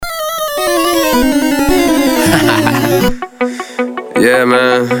Yeah,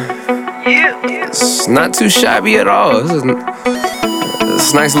 man. It's not too shabby at all.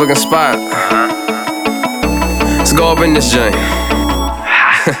 It's a nice looking spot. Let's go up in this joint.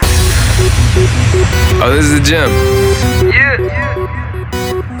 Oh, this is the gym.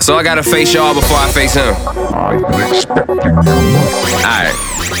 So I gotta face y'all before I face him. Alright.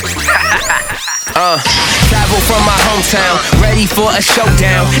 Travel from my hometown, ready for a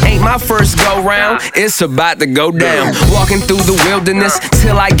showdown. Ain't my first go round, it's about to go down. Walking through the wilderness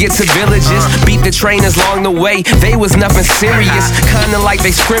till I get to villages. Beat the trainers along the way, they was nothing serious. Kinda like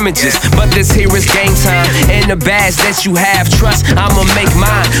they scrimmages, but this here is game time. And the badge that you have, trust, I'ma make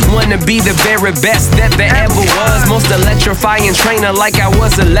mine. Wanna be the very best that there ever was. Most electrifying trainer like I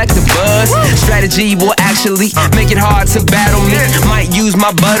was Electabuzz. Strategy will actually make it hard to battle me. Might use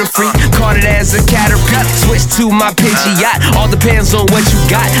my Butterfree, caught it as a Caterpie. Switch to my Pidgeot, all depends on what you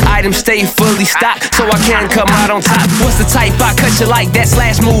got. Items stay fully stocked, so I can come out on top. What's the type? I cut you like that,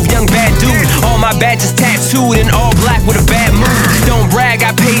 slash move, young bad dude. All my badges tattooed in all black with a bad mood. Don't brag,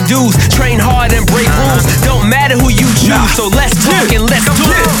 I pay dues, train hard and break rules. Don't matter who you choose, so let's talk and let's do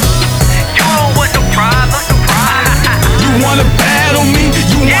it. You don't want no problem. You wanna battle me?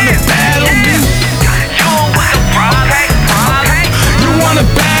 You wanna battle me? You don't want no problem. You wanna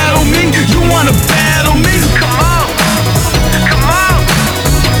battle me? You wanna battle me? Come on.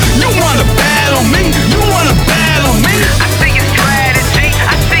 You wanna battle me? You wanna battle me? I see your strategy.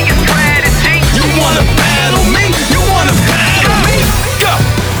 You wanna battle me? You wanna battle me? Go!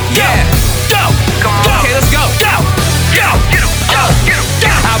 Yeah. Go! Come on. Okay, let's go. Go! Go! Get him.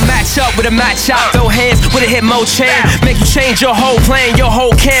 I'll match up with a match out, throw hands with a hit mo champ. Make you change your whole plan, your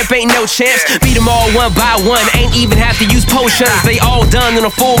whole camp ain't no champs. Beat them all one by one, ain't even have to use potions. They all done in a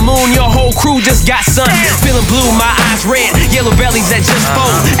full moon, your whole crew just got sun. Feeling blue, my eyes red, yellow bellies that just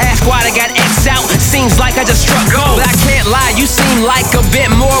fold. Ask why they got X out, seems like I just struck gold. I can't lie, you seem like a bit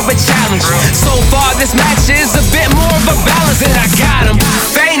more of a challenge. So far this match is a bit more of a balance. And I got him,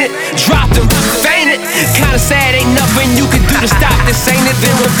 fainted, dropped him, fainted. Kinda sad, ain't nothing you can do to stop this, ain't it?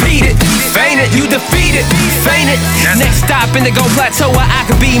 Then repeat it, fainted, you defeated, fainted. Next stop in the Go Plateau where I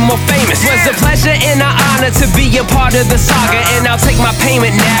could be more famous. Was a pleasure and an honor to be a part of the saga. And I'll take my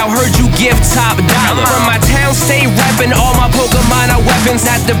payment now, heard you give top dollar. From my town, stay reppin', all my Pokemon are weapons.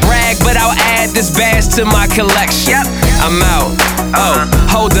 Not to brag, but I'll add this badge to my collection. I'm out, oh,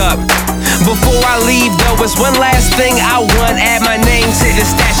 hold up. Before I leave though, it's one last thing I want. Add my name to the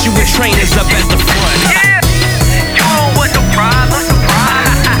statue of trainers up at the front.